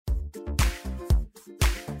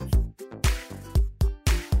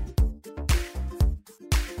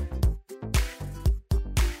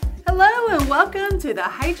and welcome to the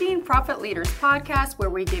Hygiene Profit Leaders podcast, where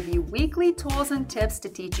we give you weekly tools and tips to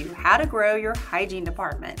teach you how to grow your hygiene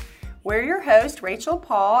department. We're your hosts, Rachel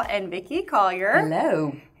Paul and Vicki Collier.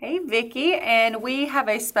 Hello. Hey, Vicki, and we have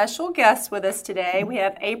a special guest with us today. We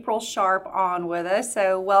have April Sharp on with us,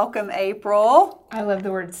 so welcome, April. I love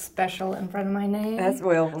the word special in front of my name. That's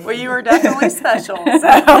Will. Well, you are definitely special.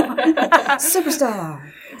 Superstar.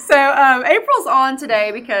 So April's on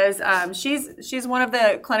today because she's one of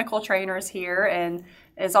the clinical trainers here and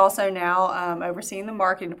is also now overseeing the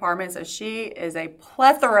marketing department. So she is a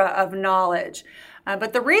plethora of knowledge.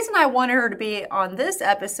 But the reason I wanted her to be on this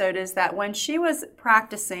episode is that when she was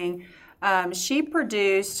practicing, she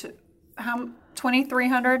produced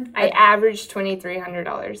 $2,300. I averaged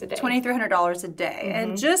 $2,300 a day. $2,300 a day,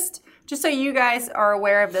 and just so you guys are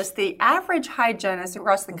aware of this, the average hygienist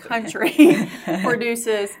across the country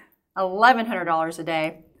produces $1,100 a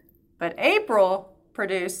day, but April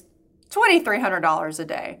produced $2,300 a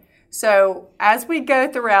day. So as we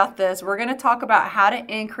go throughout this, we're going to talk about how to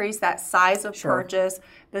increase that size of purchase.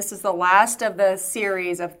 This is the last of the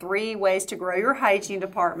series of 3 ways to grow your hygiene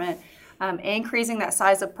department, increasing that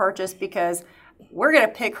size of purchase, because we're going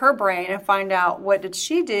to pick her brain and find out what did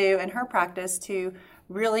she do in her practice to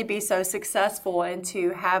really be so successful and to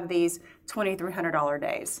have these $2,300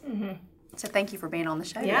 days. Mm-hmm. So thank you for being on the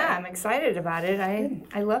show. Yeah, I'm excited about it.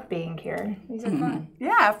 I love being here. These are fun.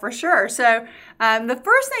 Yeah, for sure. So the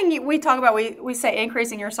first thing we talk about, we say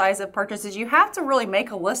increasing your size of purchase, is you have to really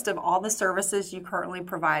make a list of all the services you currently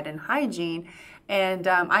provide in hygiene. And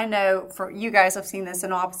I know for you guys, I've seen this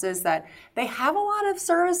in offices that they have a lot of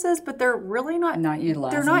services, but they're really not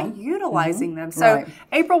utilizing them. So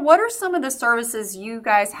April, what are some of the services you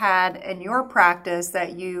guys had in your practice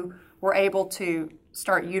that you were able to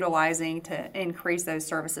start utilizing to increase those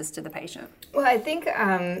services to the patient? Well, I think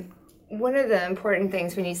one of the important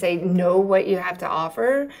things when you say know what you have to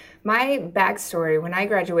offer, my backstory, when I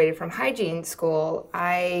graduated from hygiene school,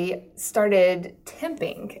 I started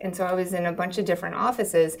temping. And so I was in a bunch of different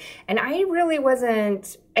offices, and I really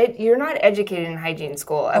wasn't, you're not educated in hygiene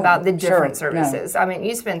school about the different services. No. I mean,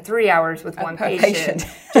 you spend 3 hours with one patient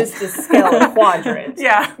just to scale a quadrant.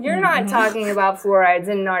 Yeah. You're not talking about fluorides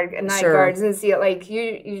and night guards and see it. Like,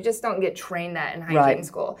 you just don't get trained that in hygiene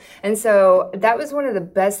school. And so that was one of the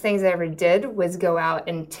best things I ever did, was go out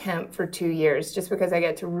and temp for 2 years, just because I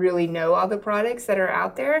got to really know all the products that are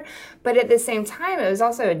out there. But at the same time, it was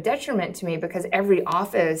also a detriment to me because every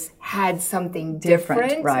office had something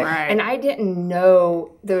different. And I didn't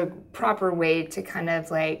know the proper way to kind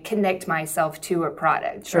of like connect myself to a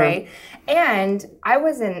product, right? And I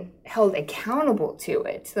wasn't held accountable to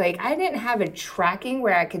it. Like, I didn't have a tracking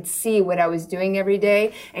where I could see what I was doing every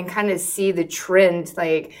day and kind of see the trend,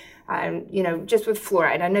 like, just with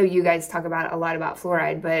fluoride. I know you guys talk about a lot about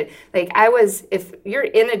fluoride, but like if you're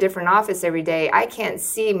in a different office every day, I can't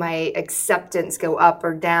see my acceptance go up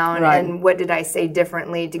or down and what did I say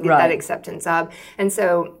differently to get that acceptance up. And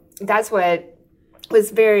so that's what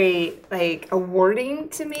was very awarding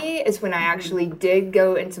to me, is when I actually did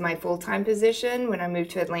go into my full-time position when I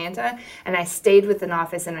moved to Atlanta, and I stayed with an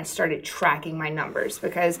office and I started tracking my numbers,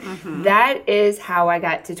 because that is how I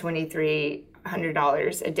got to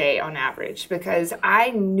 $2,300 a day on average, because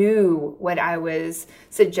I knew what I was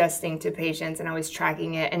suggesting to patients and I was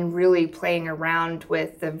tracking it and really playing around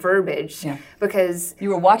with the verbiage, because you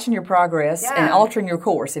were watching your progress and altering your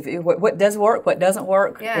course. What does work, what doesn't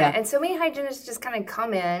work. And so many hygienists just kind of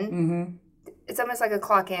come in. It's almost like a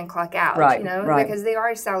clock in, clock out, because they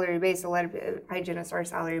are salary based. A lot of hygienists are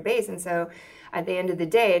salary based, and so at the end of the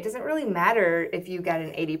day, it doesn't really matter if you got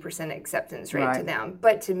an 80% acceptance rate to them.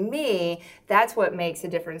 But to me, that's what makes a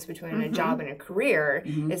difference between a job and a career,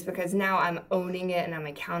 is because now I'm owning it and I'm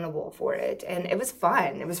accountable for it. And it was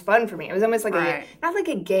fun. It was fun for me. It was almost like not like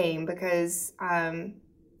a game, because I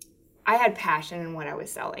had passion in what I was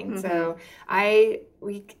selling. So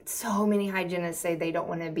so many hygienists say they don't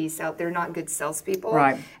want to be they're not good salespeople.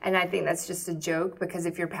 And I think that's just a joke, because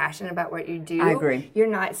if you're passionate about what you do, I agree. You're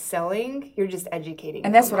not selling, you're just educating.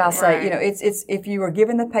 And that's what I'll say. It's if you are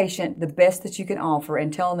giving the patient the best that you can offer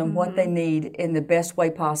and telling them what they need in the best way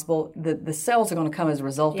possible, the sales are going to come as a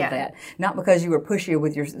result of that. Not because you were pushy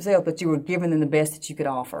with your sales, but you were giving them the best that you could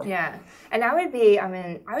offer. Yeah. And I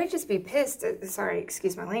would just be pissed. Sorry,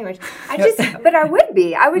 excuse my language. But I would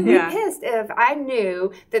be. I would be pissed if I knew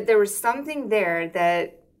that there was something there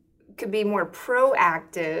that could be more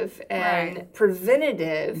proactive and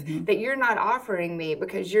preventative that you're not offering me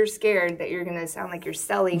because you're scared that you're going to sound like you're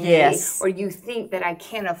selling me, or you think that I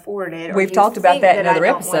can't afford it. We've talked about that in other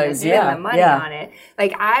episodes. The money on it.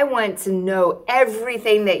 Like, I want to know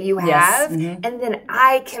everything that you have, and then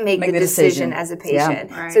I can make the decision as a patient.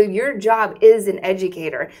 Yeah. Right. So your job is an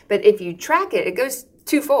educator, but if you track it, it goes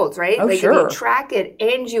twofold, right? Oh, like sure. If you track it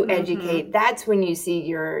and you educate, that's when you see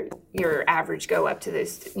your average go up to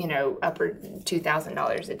this, upper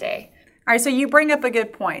 $2,000 a day. All right, so you bring up a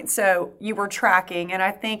good point. So you were tracking, and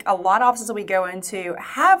I think a lot of offices that we go into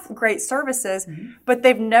have great services, but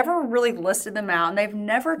they've never really listed them out, and they've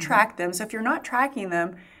never tracked them. So if you're not tracking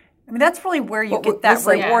them, I mean, that's really where you get that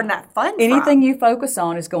reward and that fun Anything you focus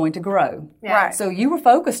on is going to grow. Yeah. Right. So you were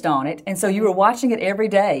focused on it, and so you were watching it every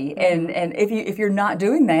day. And if you're not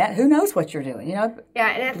doing that, who knows what you're doing? Yeah,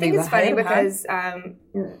 and I think it's funny because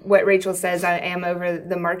what Rachel says, I am over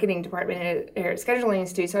the marketing department here at Scheduling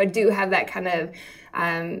Institute, so I do have that kind of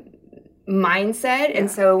mindset. And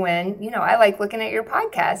so when I like looking at your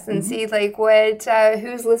podcast and see like what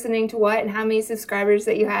who's listening to what and how many subscribers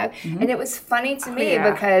that you have, and it was funny to me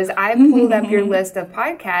because I pulled up your list of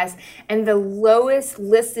podcasts, and the lowest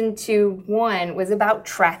listened to one was about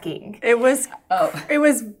tracking. It was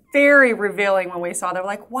very revealing when we saw that. We're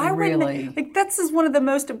like, why wouldn't they? Like, this is one of the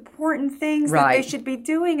most important things that they should be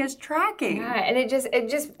doing is tracking. Yeah, and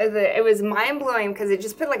it was mind blowing because it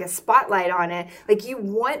just put like a spotlight on it. Like, you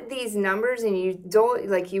want these numbers, and you don't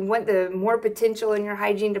you want the more potential in your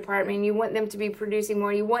hygiene department. You want them to be producing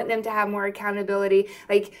more. You want them to have more accountability.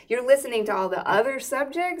 Like, you're listening to all the other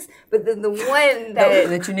subjects, but then the one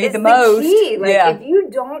that you need the most. Key. Like, if you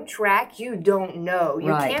don't track, you don't know.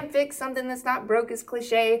 You can't fix something that's not broke, is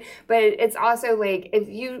cliche. But it's also like, if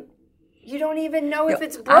you don't even know if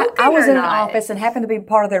it's broken I was or in not. an office and happened to be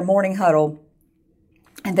part of their morning huddle,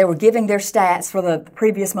 and they were giving their stats for the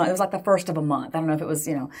previous month. It was like the first of a month. I don't know if it was,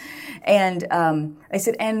 And they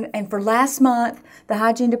said, and for last month, the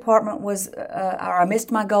hygiene department was, or I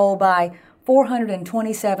missed my goal by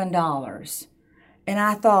 $427. And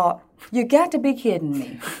I thought, you got to be kidding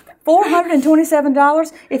me.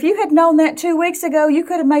 $427? If you had known that 2 weeks ago, you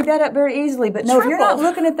could have made that up very easily. But no, if you're not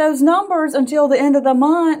looking at those numbers until the end of the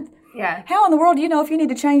month, how in the world do you know if you need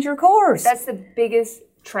to change your course? That's the biggest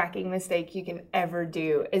tracking mistake you can ever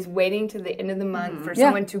do, is waiting to the end of the month for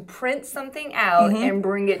someone to print something out and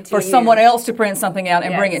bring it to you. For someone else to print something out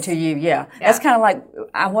and bring it to you, That's kind of like,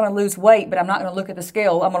 I want to lose weight, but I'm not going to look at the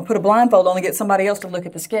scale. I'm going to put a blindfold on and get somebody else to look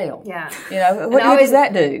at the scale. Yeah. What does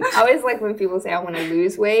that do? I always like when people say, I want to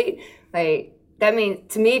lose weight, like, that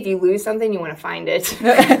means, to me, if you lose something, you want to find it. And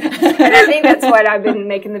I think that's what I've been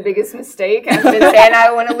making the biggest mistake. I've been saying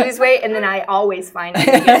I want to lose weight, and then I always find it.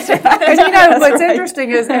 And what's interesting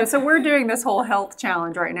is, so we're doing this whole health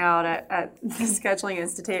challenge right now at the Scheduling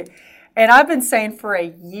Institute. And I've been saying for a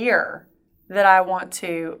year that I want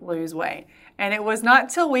to lose weight. And it was not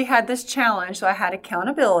till we had this challenge, so I had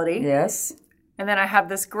accountability. Yes. And then I have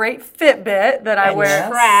this great Fitbit that I wear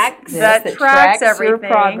that tracks everything. Your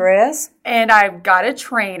progress. And I've got a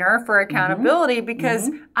trainer for accountability because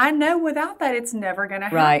I know without that it's never going to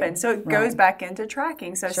happen. So it goes back into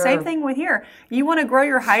tracking. So same thing with here. You want to grow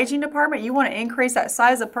your hygiene department, you want to increase that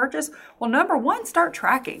size of purchase. Well, number one, start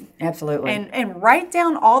tracking. Absolutely. And write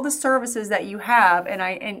down all the services that you have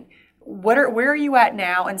and where are you at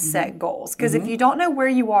now, and set goals. Because if you don't know where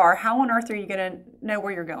you are, how on earth are you going to know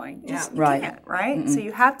where you're going? You can't, right? So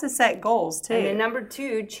you have to set goals too. And then number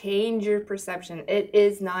two, change your perception. It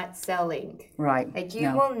is not selling. Right. Like,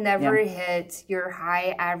 you will never hit your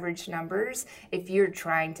high average numbers if you're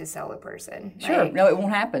trying to sell a person. Sure. Like, no, it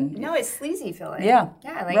won't happen. No, it's sleazy feeling. Yeah.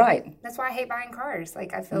 Yeah. Like, that's why I hate buying cars.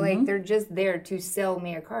 Like, I feel like they're just there to sell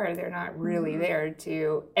me a car. They're not really there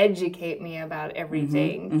to educate me about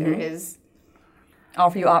everything. There is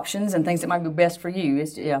offer you options and things that might be best for you.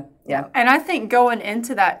 And I think going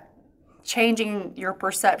into that, changing your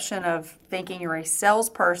perception of thinking you're a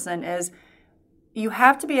salesperson is you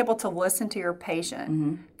have to be able to listen to your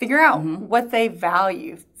patient, figure out what they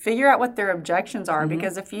value, figure out what their objections are.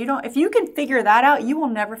 Because if you can figure that out, you will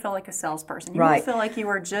never feel like a salesperson. You will feel like you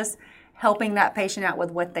are just helping that patient out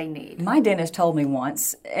with what they need. My dentist told me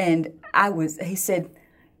once, and he said,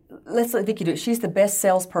 let's let Vicki do it. She's the best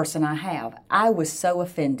salesperson I have. I was so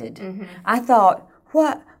offended. I thought,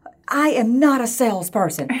 what? I am not a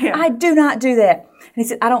salesperson. I do not do that. And he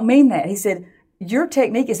said, I don't mean that. He said, your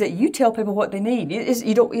technique is that you tell people what they need.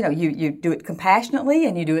 You don't, you do it compassionately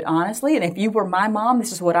and you do it honestly. And if you were my mom,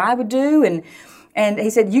 this is what I would do. And he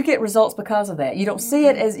said, you get results because of that. You don't see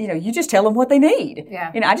it as, you just tell them what they need.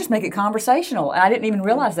 Yeah. I just make it conversational. And I didn't even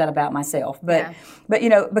realize that about myself. But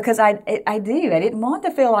because I didn't want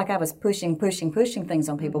to feel like I was pushing things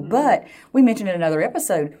on people. But we mentioned in another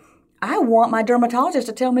episode, I want my dermatologist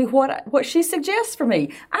to tell me what she suggests for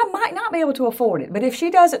me. I might not be able to afford it, but if she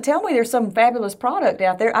doesn't tell me there's some fabulous product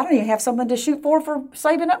out there, I don't even have something to shoot for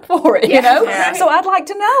saving up for it, Yeah. So I'd like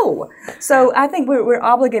to know. So I think we're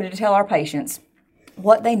obligated to tell our patients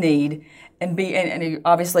what they need and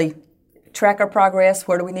obviously track our progress.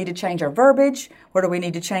 Where do we need to change our verbiage? Where do we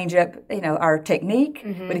need to change up, our technique?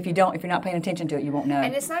 But if you're not paying attention to it, you won't know.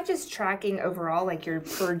 And it's not just tracking overall, like your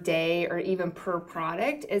per day or even per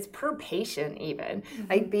product. It's per patient even.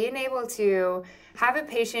 Like being able to have a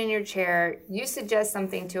patient in your chair, you suggest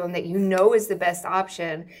something to them that you know is the best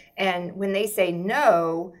option, and when they say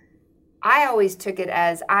no, I always took it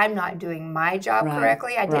as I'm not doing my job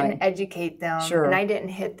correctly. I didn't educate them, and I didn't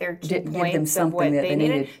hit their key points of what they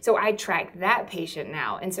needed. So I track that patient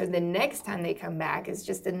now, and so the next time they come back is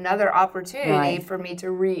just another opportunity for me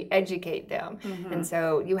to re-educate them. And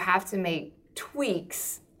so you have to make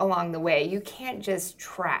tweaks along the way. You can't just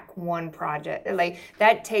track one project. Like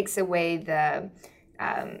that takes away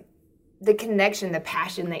the connection, the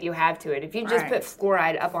passion that you have to it. If you just put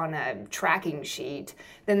fluoride up on a tracking sheet,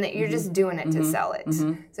 then you're just doing it to sell it.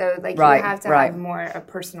 So you have to have more a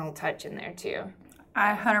personal touch in there too.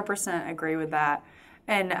 I 100% agree with that.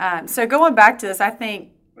 And so going back to this, I think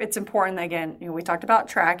it's important that, again, we talked about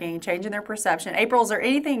tracking, changing their perception. April, is there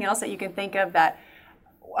anything else that you can think of that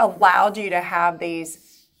allowed you to have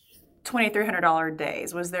these $2,300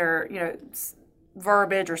 days? Was there,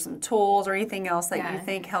 verbiage or some tools or anything else that you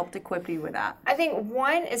think helped equip you with that? I think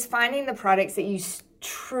one is finding the products that you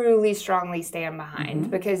truly strongly stand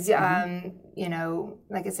behind because,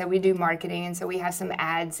 like I said, we do marketing, and so we have some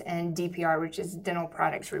ads and DPR, which is Dental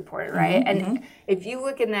Products Report, right? And if you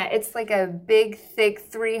look in that, it's like a big,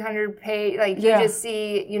 thick 300-page, you just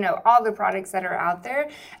see, all the products that are out there.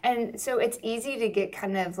 And so it's easy to get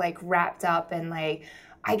kind of wrapped up in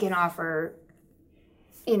I can offer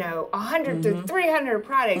 100 to 300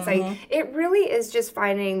 products. It really is just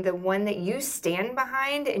finding the one that you stand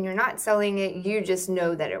behind, and you're not selling it, you just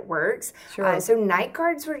know that it works. So night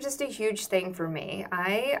guards were just a huge thing for me.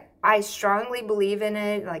 I strongly believe in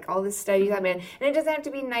it, all the studies I've been, and it doesn't have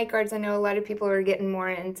to be night guards. I know a lot of people are getting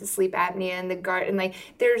more into sleep apnea and the guard, and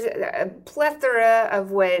there's a plethora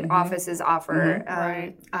of what offices offer.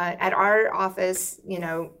 At our office,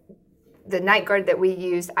 the night guard that we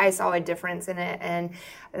used, I saw a difference in it, and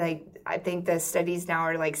I think the studies now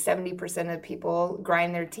are 70% of people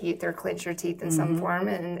grind their teeth or clench their teeth in some form,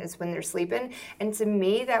 and it's when they're sleeping. And to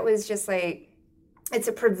me, that was just it's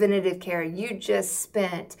a preventative care. You just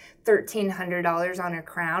spent $1,300 on a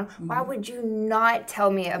crown. Why would you not tell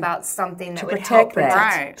me about something that would help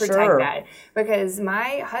protect that? Because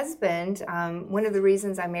my husband, one of the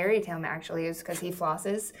reasons I married him actually is because he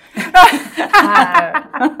flosses.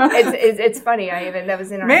 It's funny. That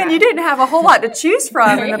was in our you didn't have a whole lot to choose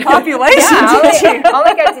from in the population. I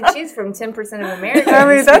only got to choose from 10% of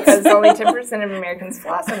Americans because only 10% of Americans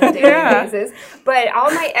floss on a daily basis. But all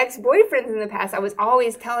my ex-boyfriends in the past, I was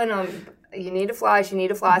always telling them, you need to floss,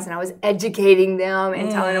 and I was educating them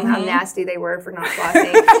and telling them how nasty they were for not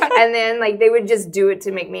flossing. And then they would just do it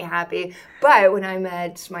to make me happy. But when I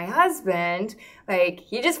met my husband,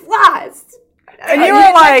 he just flossed. And you were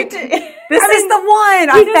like, this is the one.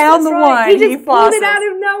 I found the one. He just pulled it out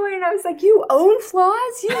of nowhere. And I was like, you own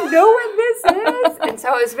floss? You know what this is? And so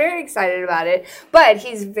I was very excited about it. But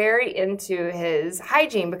he's very into his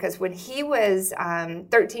hygiene because when he was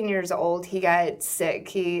 13 years old, he got sick.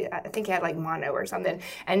 I think he had mono or something.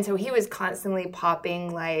 And so he was constantly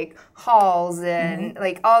popping Halls and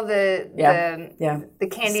all the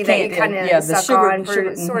candy that you kind of suck on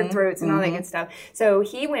for sore throats and all that good stuff. So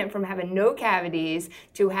he went from having no cavities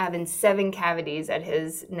to having 7 cavities at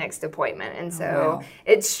his next appointment. And so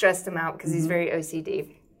it stressed him out because he's very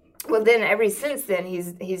OCD. Well, then ever since then,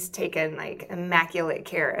 he's taken immaculate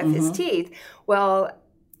care of his teeth. Well,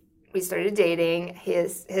 we started dating.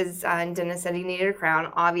 His dentist said he needed a crown.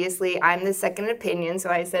 Obviously, I'm the second opinion, so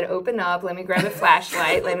I said, "Open up. Let me grab a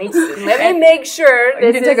flashlight. Let me make sure."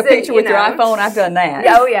 You can take a picture with your iPhone. I've done that.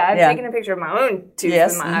 Oh yeah, I've taken a picture of my own tooth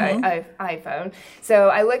with my iPhone. So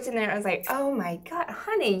I looked in there and I was like, "Oh my God,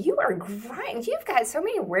 honey, you are grinding. You've got so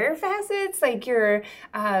many wear facets. Your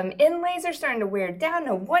inlays are starting to wear down.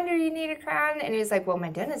 No wonder you need a crown." And he was like, "Well,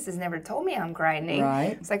 my dentist has never told me I'm grinding."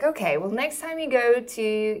 Right. It's like, okay, well, next time you go to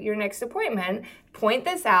your next appointment, point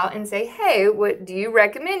this out and say, "Hey, what do you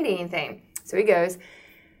recommend anything?" So he goes,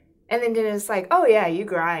 And then dentist's like, oh yeah, you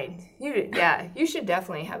grind. You should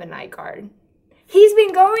definitely have a night guard. He's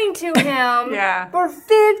been going to him for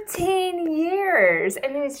 15 years.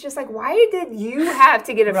 And then it's just like, why did you have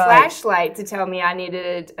to get a flashlight to tell me I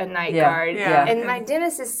needed a night guard? Yeah. And my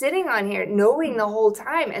dentist is sitting on here knowing the whole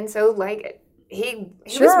time. And so, like, he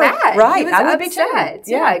was mad. Right. He was I would upset. be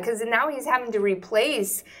too. Yeah. Because now he's having to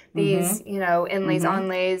replace these, inlays,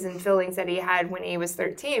 onlays, and fillings that he had when he was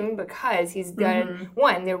 13 because he's done,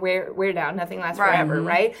 one, they're wear down. Nothing lasts forever,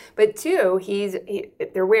 right? But two,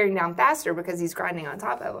 they're wearing down faster because he's grinding on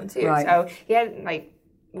top of them, too. Right. So he had, like,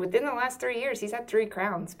 within the last 3 years, he's had 3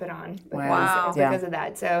 crowns put on because of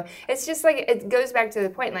that. So it's just like, it goes back to the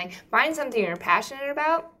point, like, find something you're passionate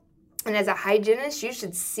about. And as a hygienist, you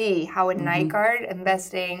should see how a night guard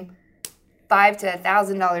investing $500 to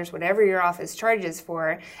 $1,000, whatever your office charges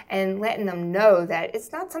for, and letting them know that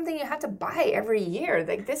it's not something you have to buy every year.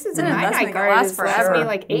 Like, this is a night guard that's lasted me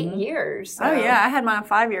like 8 years. So. Oh yeah, I had mine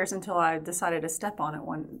 5 years until I decided to step on it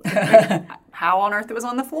one. How on earth it was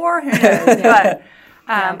on the floor? Who knows?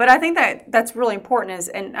 But I think that's really important.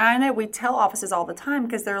 And I know we tell offices all the time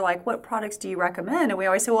because they're like, "What products do you recommend?" And we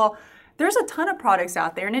always say, "Well, there's a ton of products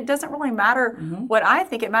out there, and it doesn't really matter what I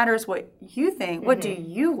think. It matters what you think. What do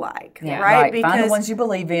you like, right? Because find the ones you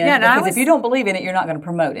believe in. Yeah, because if you don't believe in it, you're not going to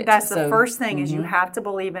promote it. That's the first thing is you have to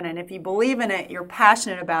believe in it. And if you believe in it, you're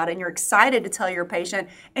passionate about it, and you're excited to tell your patient,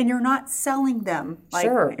 and you're not selling them.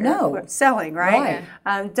 Like, selling, right?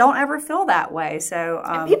 Don't ever feel that way. So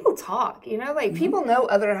and people talk, like people know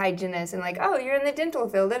other hygienists, and like, oh, you're in the dental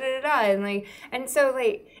field, and so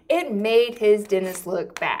like it made his dentist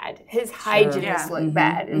look bad. His hygienist look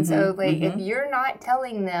bad. And so, like, if you're not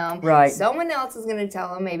telling them, someone else is going to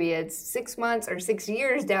tell them, maybe it's 6 months or 6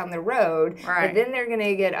 years down the road, and then they're going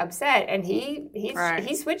to get upset. And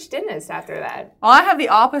he switched dentists after that. Well, I have the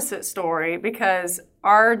opposite story because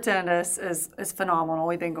our dentist is phenomenal.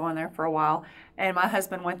 We've been going there for a while. And my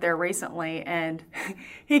husband went there recently, and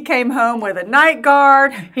he came home with a night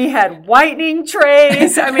guard. He had whitening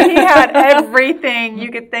trays. I mean, he had everything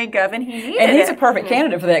you could think of, and he needed it. And he's a perfect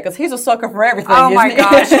candidate for that because he's a sucker for everything. Oh my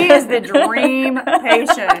gosh, he is the dream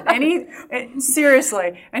patient. And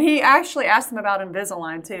seriously, and he actually asked them about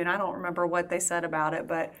Invisalign too, and I don't remember what they said about it,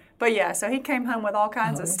 but yeah, so he came home with all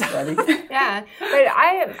kinds of stuff. Yeah,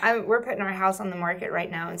 but we're putting our house on the market right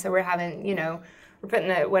now, and so we're having, we're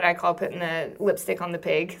putting putting the lipstick on the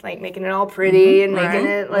pig, like making it all pretty and making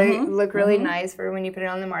it look really nice for when you put it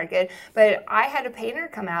on the market. But I had a painter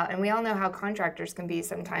come out, and we all know how contractors can be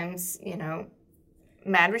sometimes,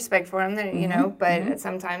 mad respect for them, but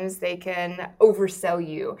sometimes they can oversell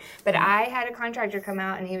you. But I had a contractor come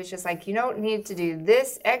out, and he was just like, you don't need to do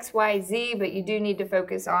this X, Y, Z, but you do need to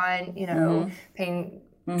focus on, painting.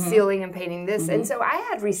 Sealing and painting this. And so I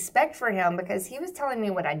had respect for him because he was telling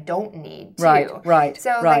me what I don't need to. Right.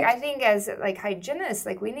 So like I think as like hygienists,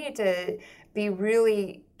 like we need to be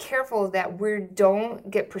really careful that we don't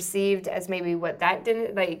get perceived as maybe what that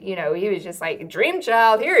didn't, he was just like, dream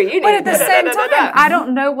child, here, you need. But at the same time, I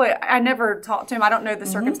don't know I never talked to him. I don't know the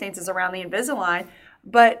circumstances around the Invisalign.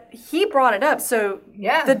 But he brought it up, so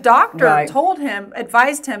the doctor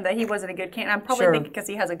advised him that he wasn't a good candidate. I'm probably thinking because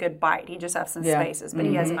he has a good bite. He just has some spaces, but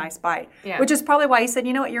he has a nice bite, which is probably why he said,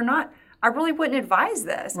 you know what, you're not, I really wouldn't advise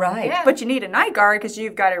this. Right. Yeah. But you need a night guard because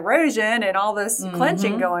you've got erosion and all this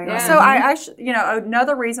clenching going on. So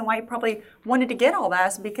another reason why he probably wanted to get all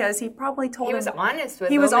that is because he probably told him. He was honest with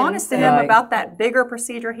him. He was honest to him about that bigger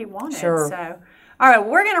procedure he wanted. Sure. So. All right,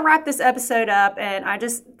 we're going to wrap this episode up, and I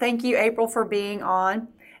just thank you, April, for being on.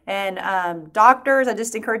 And doctors, I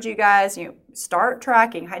just encourage you guys, start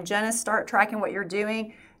tracking. Hygienists, start tracking what you're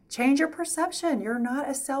doing. Change your perception. You're not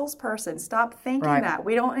a salesperson. Stop thinking that.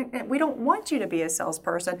 We don't want you to be a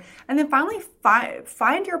salesperson. And then finally,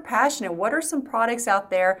 find your passion. And what are some products out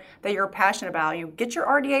there that you're passionate about? Get your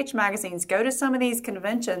RDH magazines. Go to some of these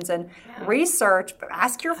conventions and research.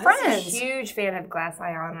 Ask your friends. I'm a huge fan of glass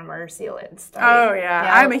ionomer sealants. Oh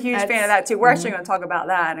yeah, I'm a huge fan of that too. We're actually going to talk about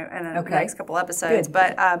that in the next couple episodes.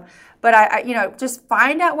 Good. But I just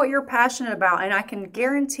find out what you're passionate about, and I can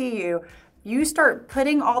guarantee you start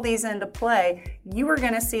putting all these into play, you are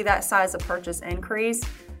going to see that size of purchase increase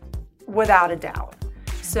without a doubt.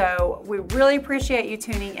 So we really appreciate you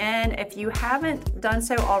tuning in. If you haven't done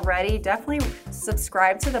so already, definitely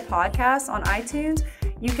subscribe to the podcast on iTunes.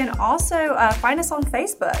 You can also find us on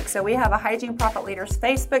Facebook. So we have a Hygiene Profit Leaders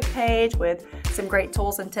Facebook page with some great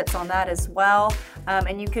tools and tips on that as well.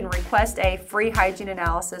 And you can request a free hygiene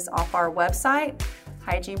analysis off our website,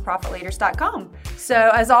 hygieneprofitleaders.com. So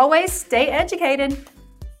as always, stay educated.